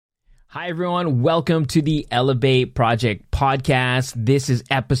Hi, everyone. Welcome to the Elevate Project podcast. This is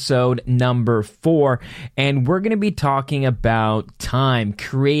episode number 4, and we're going to be talking about time,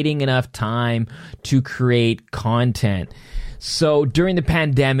 creating enough time to create content. So during the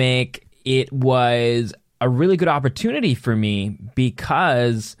pandemic, it was a really good opportunity for me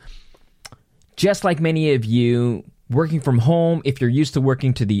because just like many of you, working from home, if you're used to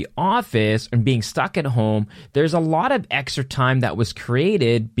working to the office and being stuck at home, there's a lot of extra time that was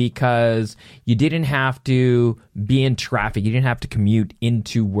created because you didn't have to be in traffic. You didn't have to commute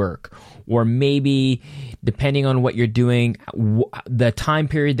into work. Or maybe, depending on what you're doing, the time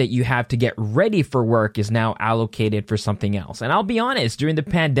period that you have to get ready for work is now allocated for something else. And I'll be honest, during the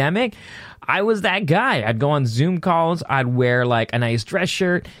pandemic, I was that guy. I'd go on Zoom calls, I'd wear like a nice dress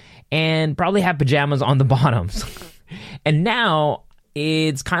shirt, and probably have pajamas on the bottoms. And now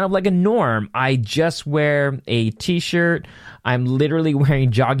it's kind of like a norm. I just wear a t-shirt. I'm literally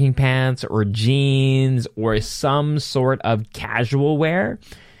wearing jogging pants or jeans or some sort of casual wear.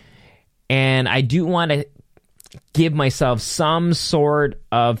 And I do want to give myself some sort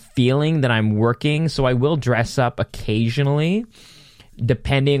of feeling that I'm working. So I will dress up occasionally,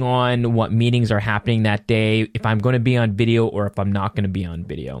 depending on what meetings are happening that day, if I'm going to be on video or if I'm not going to be on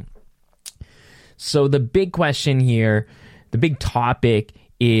video. So the big question here, the big topic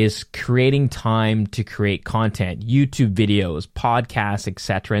is creating time to create content, YouTube videos, podcasts,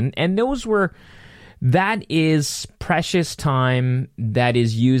 etc. And that is precious time that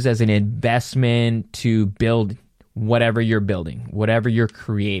is used as an investment to build whatever you're building, whatever you're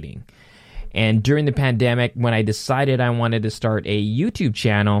creating. And during the pandemic, when I decided I wanted to start a YouTube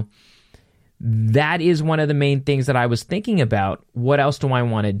channel, that is one of the main things that I was thinking about. What else do I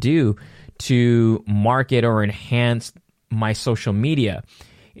want to do to market or enhance my social media?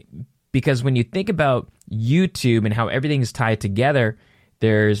 Because when you think about YouTube and how everything is tied together,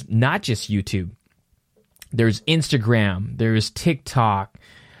 there's not just YouTube. There's Instagram, there's TikTok.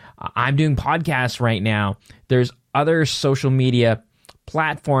 I'm doing podcasts right now. There's other social media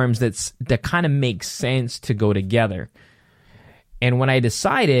platforms that kind of make sense to go together. And when I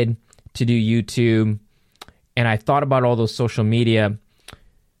decided to do YouTube and I thought about all those social media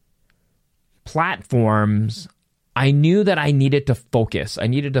platforms, I knew that I needed to focus. I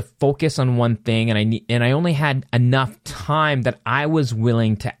needed to focus on one thing, and I only had enough time that I was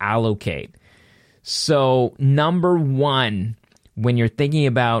willing to allocate. So, number one, when you're thinking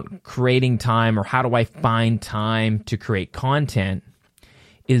about creating time or how do I find time to create content,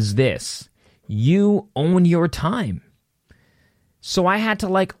 is this: you own your time. So I had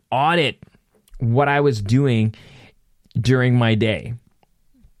to audit what I was doing during my day.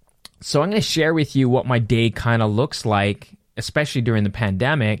 So I'm going to share with you what my day kind of looks like, especially during the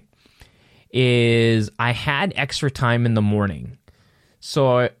pandemic, is I had extra time in the morning.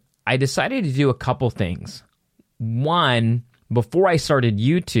 So I decided to do a couple things. One, before I started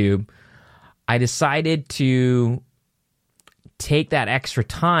YouTube, I decided to take that extra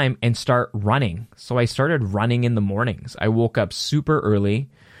time and start running. So I started running in the mornings. I woke up super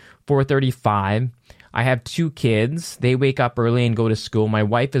early, 4:35. I have 2 kids. They wake up early and go to school. My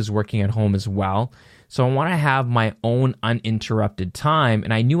wife is working at home as well. So I want to have my own uninterrupted time.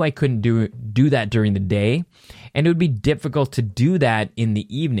 And I knew I couldn't do that during the day. And it would be difficult to do that in the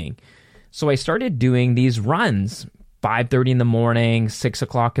evening. So I started doing these runs, 5:30 in the morning, 6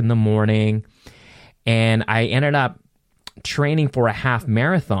 o'clock in the morning. And I ended up training for a half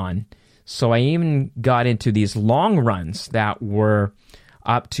marathon. So I even got into these long runs that were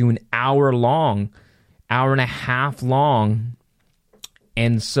up to an hour long, hour and a half long.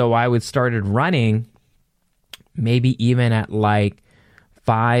 And so I started running maybe even at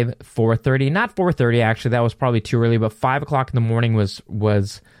 4:30, not 4:30 actually, that was probably too early, but 5 o'clock in the morning was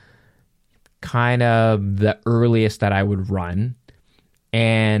kind of the earliest that I would run.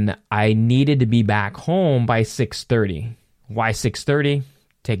 And I needed to be back home by 6:30. Why 6:30?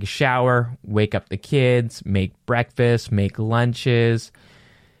 Take a shower, wake up the kids, make breakfast, make lunches,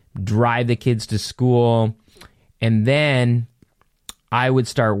 drive the kids to school, and then I would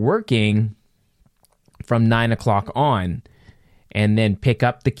start working from 9 o'clock on, and then pick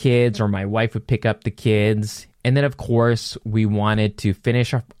up the kids, or my wife would pick up the kids, and then of course we wanted to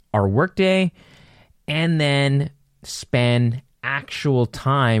finish our workday and then spend actual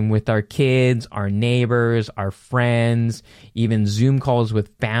time with our kids, our neighbors, our friends, even Zoom calls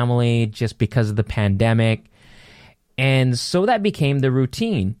with family just because of the pandemic. And so that became the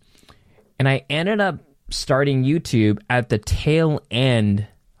routine. And I ended up starting YouTube at the tail end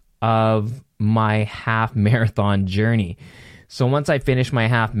of my half marathon journey. So once I finished my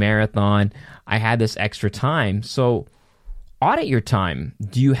half marathon, I had this extra time. So audit your time.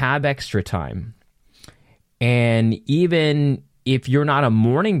 Do you have extra time? And even if you're not a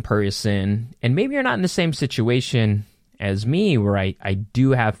morning person, and maybe you're not in the same situation as me, where I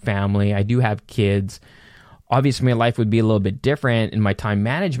do have family, I do have kids, obviously my life would be a little bit different and my time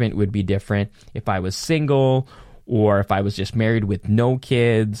management would be different if I was single or if I was just married with no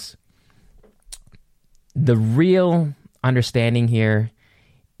kids. The real understanding here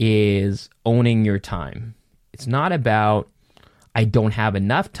is owning your time. It's not about I don't have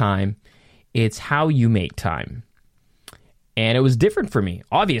enough time. It's how you make time. And it was different for me,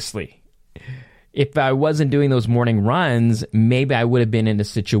 obviously. If I wasn't doing those morning runs, maybe I would have been in a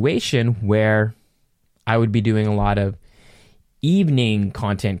situation where I would be doing a lot of evening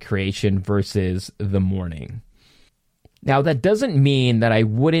content creation versus the morning. Now, that doesn't mean that I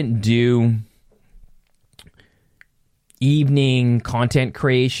wouldn't do evening content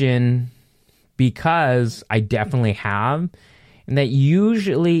creation, because I definitely have. And that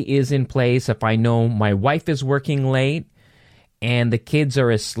usually is in place if I know my wife is working late and the kids are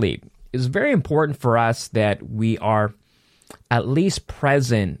asleep. It's very important for us that we are at least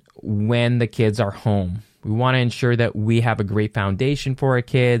present when the kids are home. We want to ensure that we have a great foundation for our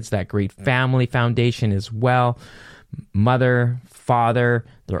kids, that great family foundation as well. Mother, father,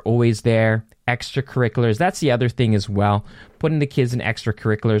 they're always there. Extracurriculars, that's the other thing as well. Putting the kids in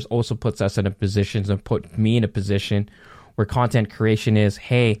extracurriculars also puts us in a position, and put me in a position where content creation is,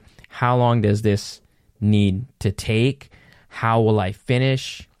 hey, how long does this need to take? How will I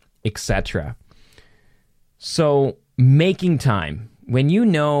finish? Etc. So making time, when you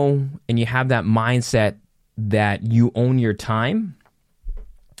know and you have that mindset that you own your time,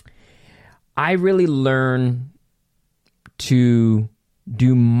 I really learn to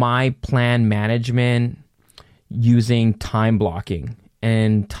do my plan management using time blocking.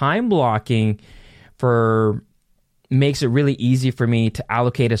 And time blocking makes it really easy for me to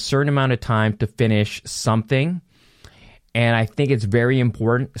allocate a certain amount of time to finish something. And I think it's very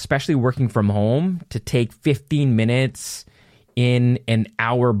important, especially working from home, to take 15 minutes in an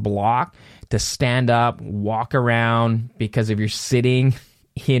hour block to stand up, walk around, because if you're sitting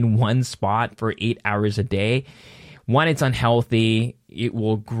in one spot for 8 hours a day, one, it's unhealthy. It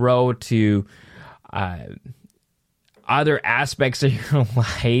will grow to other aspects of your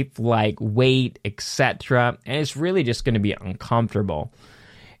life like weight, etc. And it's really just going to be uncomfortable.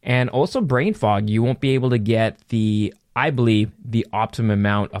 And also brain fog. You won't be able to get I believe, the optimum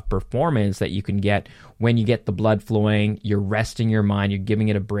amount of performance that you can get when you get the blood flowing, you're resting your mind, you're giving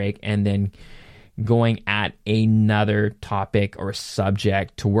it a break, and then going at another topic or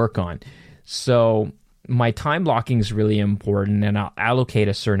subject to work on. So my time blocking is really important, and I'll allocate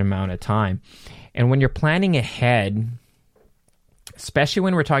a certain amount of time. And when you're planning ahead, especially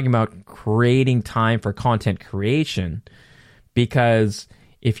when we're talking about creating time for content creation, because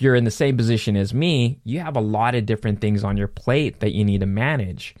if you're in the same position as me, you have a lot of different things on your plate that you need to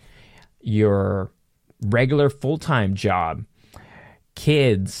manage. Your regular full-time job,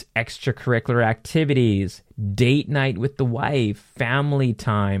 kids, extracurricular activities, date night with the wife, family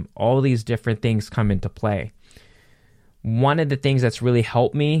time, all these different things come into play. One of the things that's really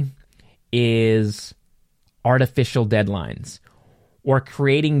helped me is artificial deadlines or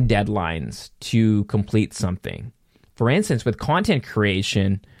creating deadlines to complete something. For instance, with content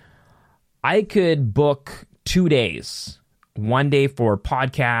creation, I could book 2 days, one day for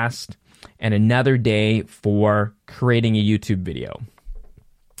podcast and another day for creating a YouTube video.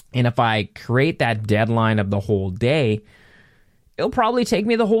 And if I create that deadline of the whole day, it'll probably take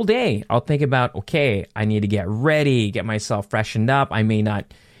me the whole day. I'll think about, okay, I need to get ready, get myself freshened up. I may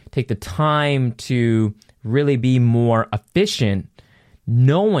not take the time to really be more efficient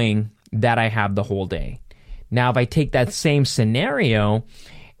knowing that I have the whole day. Now, if I take that same scenario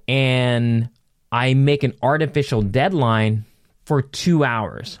and I make an artificial deadline for 2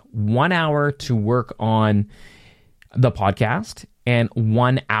 hours, 1 hour to work on the podcast and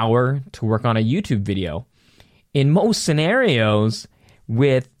 1 hour to work on a YouTube video. In most scenarios,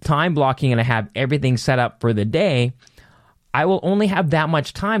 with time blocking and I have everything set up for the day, I will only have that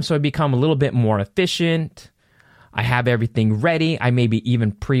much time, so I become a little bit more efficient. I have everything ready. I maybe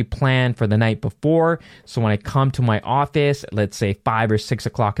even pre-plan for the night before. So when I come to my office, let's say 5 or 6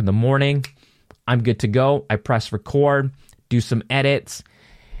 o'clock in the morning, I'm good to go. I press record, do some edits,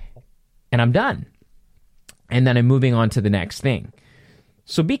 and I'm done. And then I'm moving on to the next thing.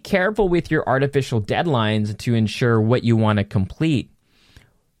 So be careful with your artificial deadlines to ensure what you want to complete.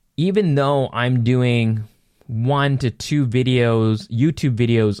 Even though I'm doing 1 to 2 videos, YouTube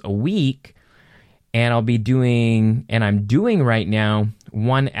videos a week, and I'm doing right now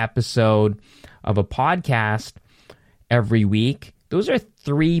 1 episode of a podcast every week. Those are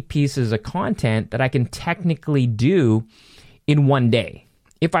 3 pieces of content that I can technically do in one day.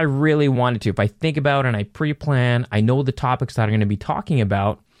 If I really wanted to, if I think about it and I pre-plan, I know the topics that I'm going to be talking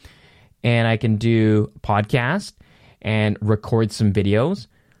about, and I can do a podcast and record some videos.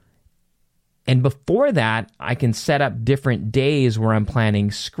 And before that, I can set up different days where I'm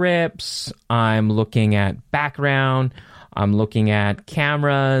planning scripts, I'm looking at background, I'm looking at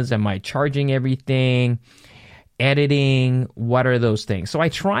cameras, am I charging everything, editing, what are those things? So I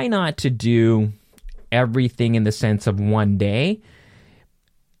try not to do everything in the sense of one day.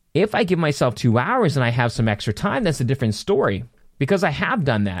 If I give myself 2 hours and I have some extra time, that's a different story, because I have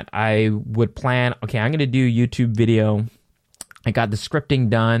done that. I would plan, okay, I'm going to do YouTube video. I got the scripting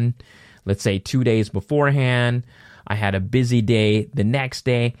done, let's say 2 days beforehand. I had a busy day the next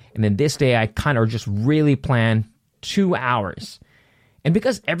day, and then this day I kind of just really planned 2 hours. And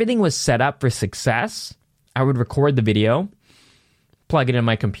because everything was set up for success, I would record the video, plug it in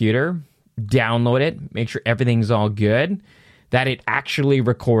my computer, download it, make sure everything's all good, that it actually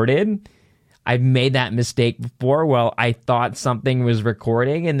recorded. I've made that mistake before. Well, I thought something was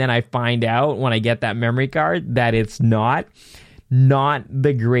recording, and then I find out when I get that memory card that it's not. Not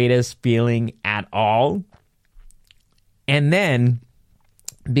the greatest feeling at all. And then,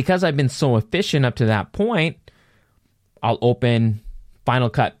 because I've been so efficient up to that point, I'll open Final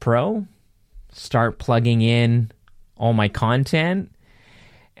Cut Pro, start plugging in all my content,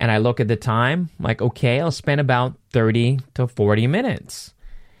 and I look at the time, like, okay, I'll spend about 30 to 40 minutes.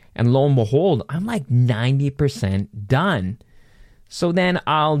 And lo and behold, I'm like 90% done. So then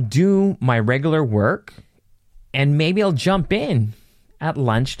I'll do my regular work, and maybe I'll jump in at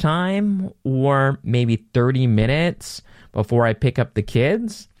lunchtime or maybe 30 minutes before I pick up the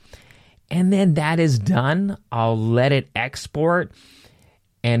kids. And then that is done. I'll let it export.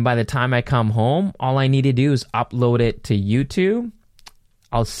 And by the time I come home, all I need to do is upload it to YouTube.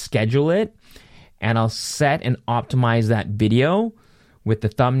 I'll schedule it, and I'll set and optimize that video with the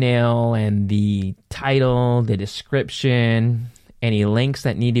thumbnail and the title, the description, any links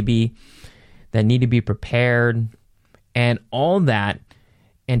that need to be prepared, and all that.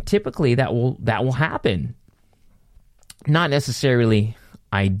 And typically that will happen. Not necessarily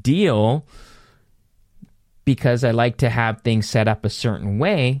ideal, because I like to have things set up a certain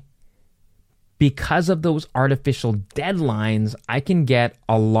way. Because of those artificial deadlines, I can get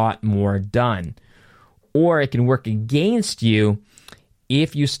a lot more done. Or it can work against you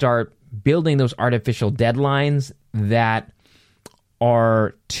if you start building those artificial deadlines that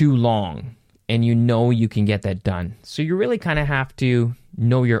are too long, and you know you can get that done. So you really kind of have to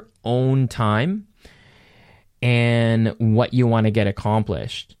know your own time and what you want to get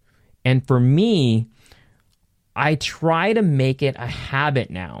accomplished. And for me, I try to make it a habit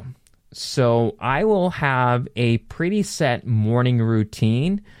now. So I will have a pretty set morning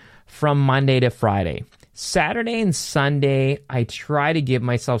routine from Monday to Friday. Saturday and Sunday, I try to give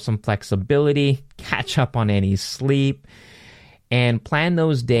myself some flexibility, catch up on any sleep, and plan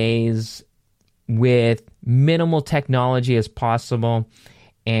those days with minimal technology as possible,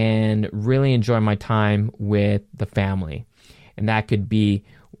 and really enjoy my time with the family. And that could be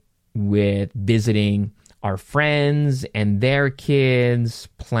with visiting our friends and their kids,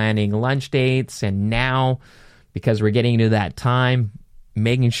 planning lunch dates, and now, because we're getting into that time,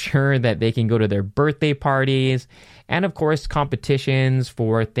 making sure that they can go to their birthday parties, and of course competitions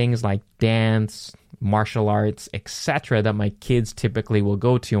for things like dance, martial arts, etc. that my kids typically will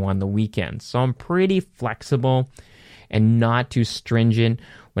go to on the weekends. So I'm pretty flexible and not too stringent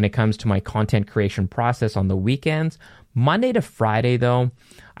when it comes to my content creation process on the weekends. Monday to Friday, though,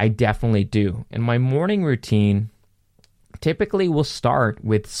 I definitely do. And my morning routine typically will start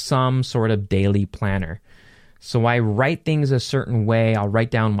with some sort of daily planner. So I write things a certain way. I'll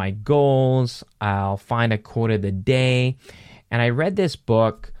write down my goals. I'll find a quote of the day. And I read this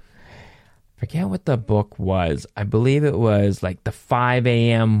book. I forget what the book was. I believe it was like the 5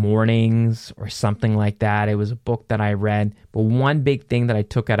 a.m. mornings or something like that. It was a book that I read. But one big thing that I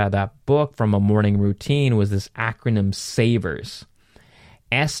took out of that book from a morning routine was this acronym SAVERS.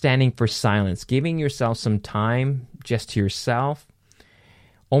 S standing for silence, giving yourself some time just to yourself,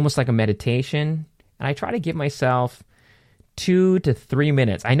 almost like a meditation. And I try to give myself 2 to 3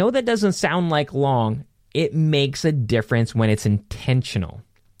 minutes. I know that doesn't sound like long. It makes a difference when it's intentional.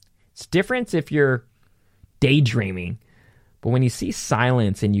 It's different if you're daydreaming. But when you see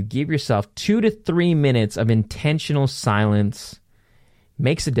silence and you give yourself 2 to 3 minutes of intentional silence, it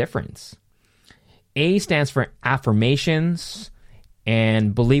makes a difference. A stands for affirmations.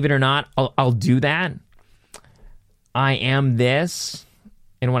 And believe it or not, I'll do that. I am this.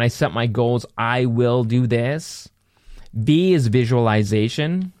 And when I set my goals, I will do this. V is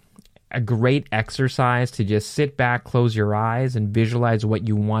visualization, a great exercise to just sit back, close your eyes, and visualize what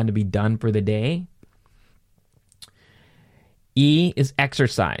you want to be done for the day. E is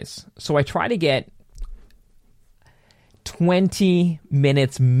exercise. So I try to get 20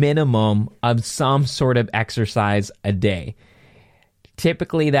 minutes minimum of some sort of exercise a day.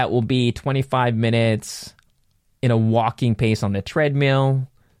 Typically, that will be 25 minutes in a walking pace on the treadmill,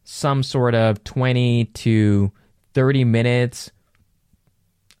 some sort of 20 to 30 minutes,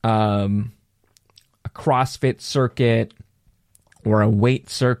 a CrossFit circuit or a weight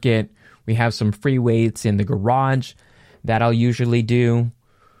circuit. We have some free weights in the garage that I'll usually do.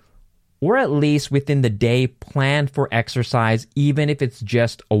 Or at least within the day, plan for exercise, even if it's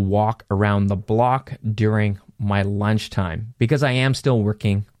just a walk around the block during my lunchtime, because I am still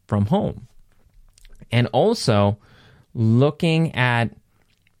working from home. And also, looking at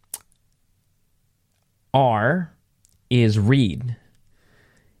R is read.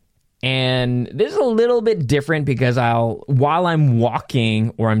 And this is a little bit different because while I'm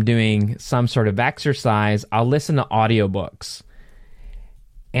walking or I'm doing some sort of exercise, I'll listen to audiobooks.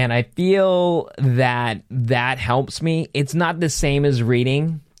 And I feel that helps me. It's not the same as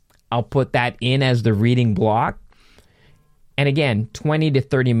reading. I'll put that in as the reading block. And again, 20 to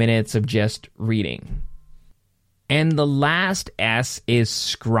 30 minutes of just reading. And the last S is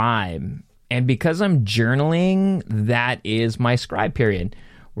scribe. And because I'm journaling, that is my scribe period,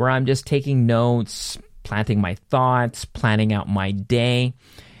 where I'm just taking notes, planting my thoughts, planning out my day.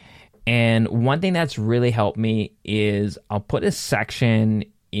 And one thing that's really helped me is I'll put a section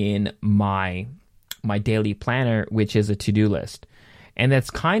in my daily planner, which is a to-do list. And that's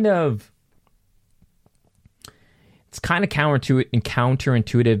kind of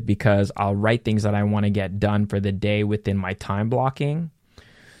counterintuitive because I'll write things that I want to get done for the day within my time blocking.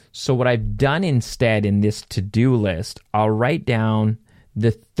 So what I've done instead in this to-do list, I'll write down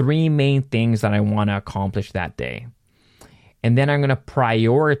the 3 main things that I want to accomplish that day. And then I'm going to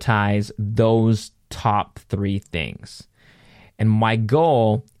prioritize those top 3 things. And my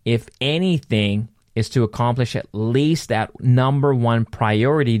goal, if anything, is to accomplish at least that number 1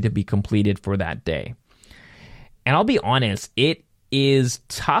 priority to be completed for that day. And I'll be honest, it is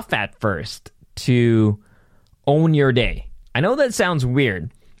tough at first to own your day. I know that sounds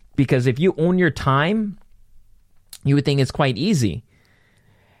weird because if you own your time, you would think it's quite easy.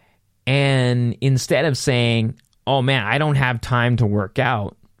 And instead of saying, oh man, I don't have time to work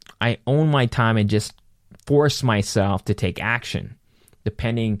out, I own my time and just force myself to take action,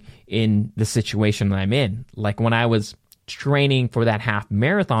 depending in the situation that I'm in. Like when I was training for that half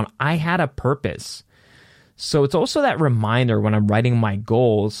marathon, I had a purpose. So it's also that reminder when I'm writing my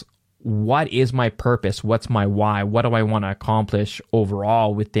goals, what is my purpose? What's my why? What do I want to accomplish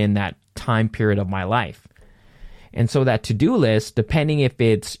overall within that time period of my life? And so that to-do list, depending if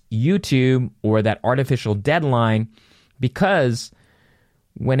it's YouTube or that artificial deadline, because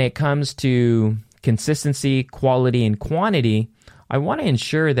when it comes to consistency, quality, and quantity, I want to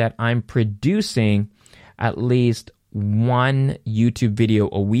ensure that I'm producing at least 1 YouTube video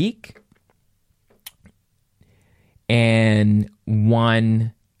a week and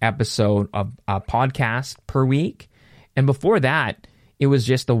 1 episode of a podcast per week. And before that, it was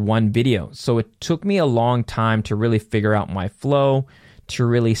just the 1 video. So it took me a long time to really figure out my flow, to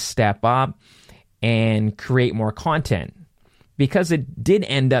really step up and create more content. Because it did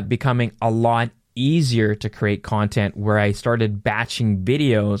end up becoming a lot easier to create content where I started batching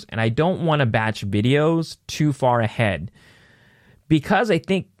videos, and I don't want to batch videos too far ahead because I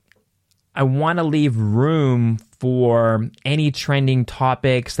think I want to leave room for any trending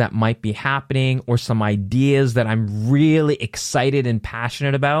topics that might be happening or some ideas that I'm really excited and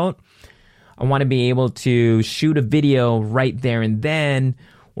passionate about. I want to be able to shoot a video right there and then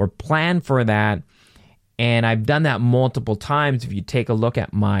or plan for that. And I've done that multiple times. If you take a look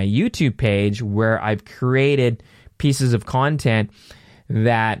at my YouTube page where I've created pieces of content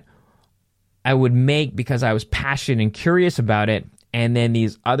that I would make because I was passionate and curious about it. And then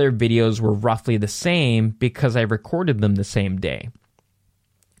these other videos were roughly the same because I recorded them the same day.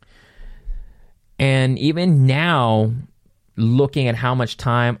 And even now, looking at how much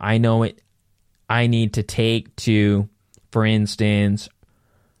time I need to take to, for instance,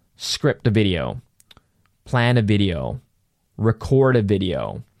 script a video, plan a video, record a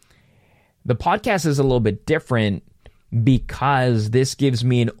video. The podcast is a little bit different because this gives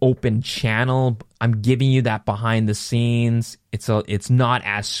me an open channel. I'm giving you that behind the scenes. It's not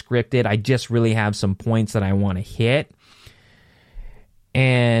as scripted. I just really have some points that I want to hit.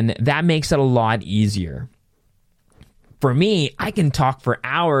 And that makes it a lot easier. For me, I can talk for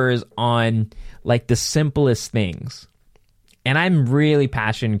hours on like the simplest things. And I'm really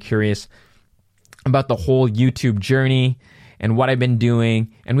passionate and curious about the whole YouTube journey and what I've been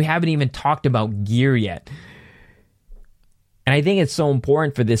doing. And we haven't even talked about gear yet. And I think it's so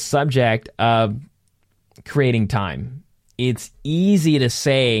important for this subject of creating time. It's easy to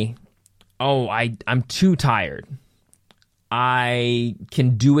say, oh, I'm too tired. I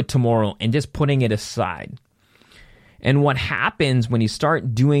can do it tomorrow, and just putting it aside. And what happens when you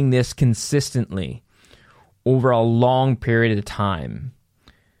start doing this consistently over a long period of time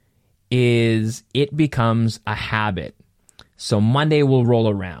is it becomes a habit. So Monday will roll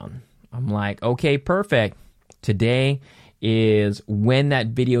around. I'm like, okay, perfect. Today is when that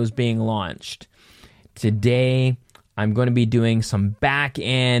video is being launched. Today, I'm going to be doing some back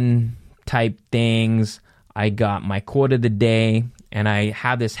end type things. I got my quote of the day, and I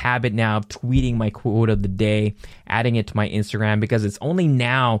have this habit now of tweeting my quote of the day, adding it to my Instagram, because it's only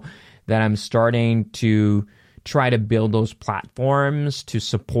now that I'm starting to try to build those platforms to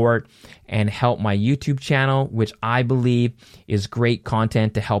support and help my YouTube channel, which I believe is great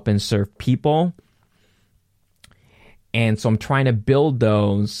content to help and serve people. And so I'm trying to build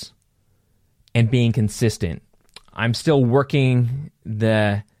those and being consistent. I'm still working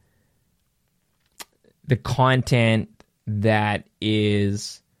the content that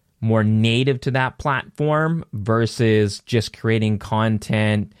is more native to that platform versus just creating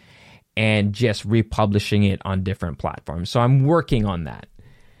content and just republishing it on different platforms. So I'm working on that.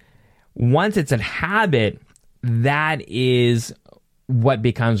 Once it's a habit, that is what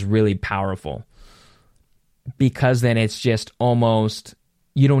becomes really powerful, because then it's just almost,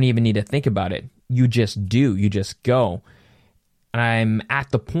 you don't even need to think about it. You just do, you just go. I'm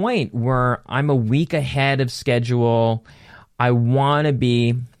at the point where I'm a week ahead of schedule. I want to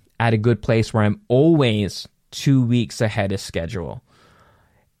be at a good place where I'm always 2 weeks ahead of schedule.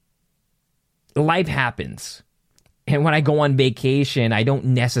 Life happens. And when I go on vacation, I don't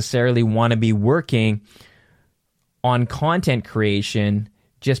necessarily want to be working on content creation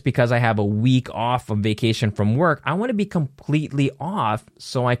just because I have a week off of vacation from work. I want to be completely off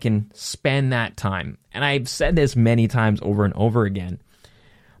so I can spend that time. And I've said this many times over and over again.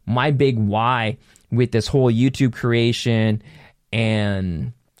 My big why with this whole YouTube creation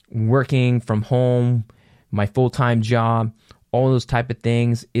and working from home, my full-time job, all those type of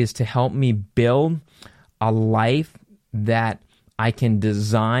things, is to help me build a life that I can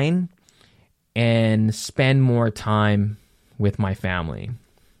design and spend more time with my family.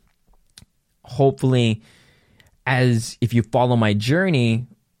 Hopefully, as if you follow my journey,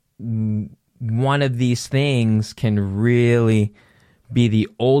 one of these things can really be the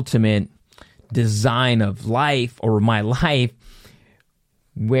ultimate design of life, or my life,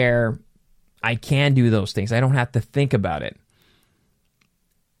 where I can do those things. I don't have to think about it.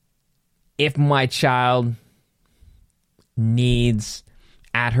 If my child needs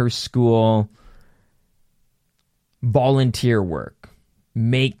at her school volunteer work,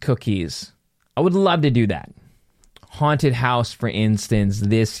 make cookies, I would love to do that. Haunted house, for instance,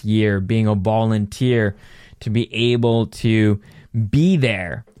 this year, being a volunteer, to be able to be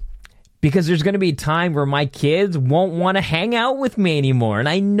there, because there's going to be a time where my kids won't want to hang out with me anymore, and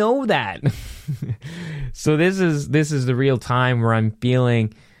I know that. So this is the real time where I'm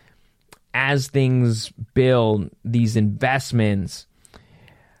feeling, as things build, these investments,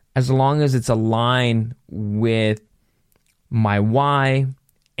 as long as it's aligned with my why,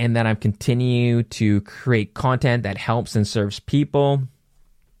 and that I continue to create content that helps and serves people,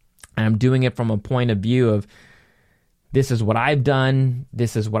 and I'm doing it from a point of view of, this is what I've done,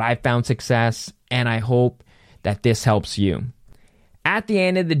 this is what I've found success, and I hope that this helps you. At the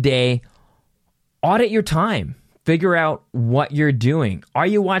end of the day, audit your time. Figure out what you're doing. Are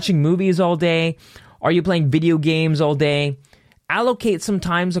you watching movies all day? Are you playing video games all day? Allocate some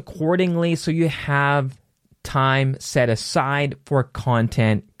times accordingly so you have time set aside for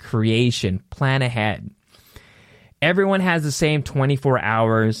content creation. Plan ahead. Everyone has the same 24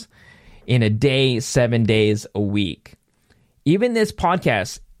 hours in a day, 7 days a week. Even this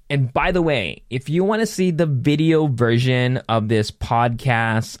podcast. And by the way, if you want to see the video version of this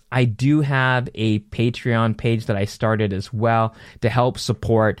podcast, I do have a Patreon page that I started as well to help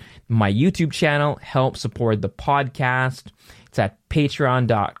support my YouTube channel, help support the podcast. It's at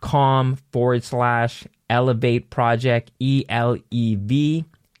patreon.com/Elevate Project, ELEV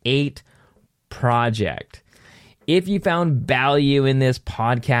 8 Project. If you found value in this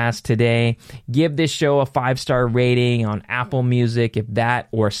podcast today, give this show a 5-star rating on Apple Music, if that,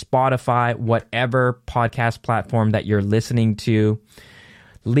 or Spotify, whatever podcast platform that you're listening to.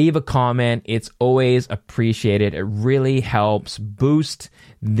 Leave a comment. It's always appreciated. It really helps boost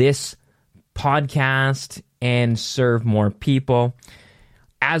this podcast and serve more people.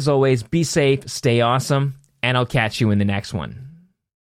 As always, be safe, stay awesome, and I'll catch you in the next one.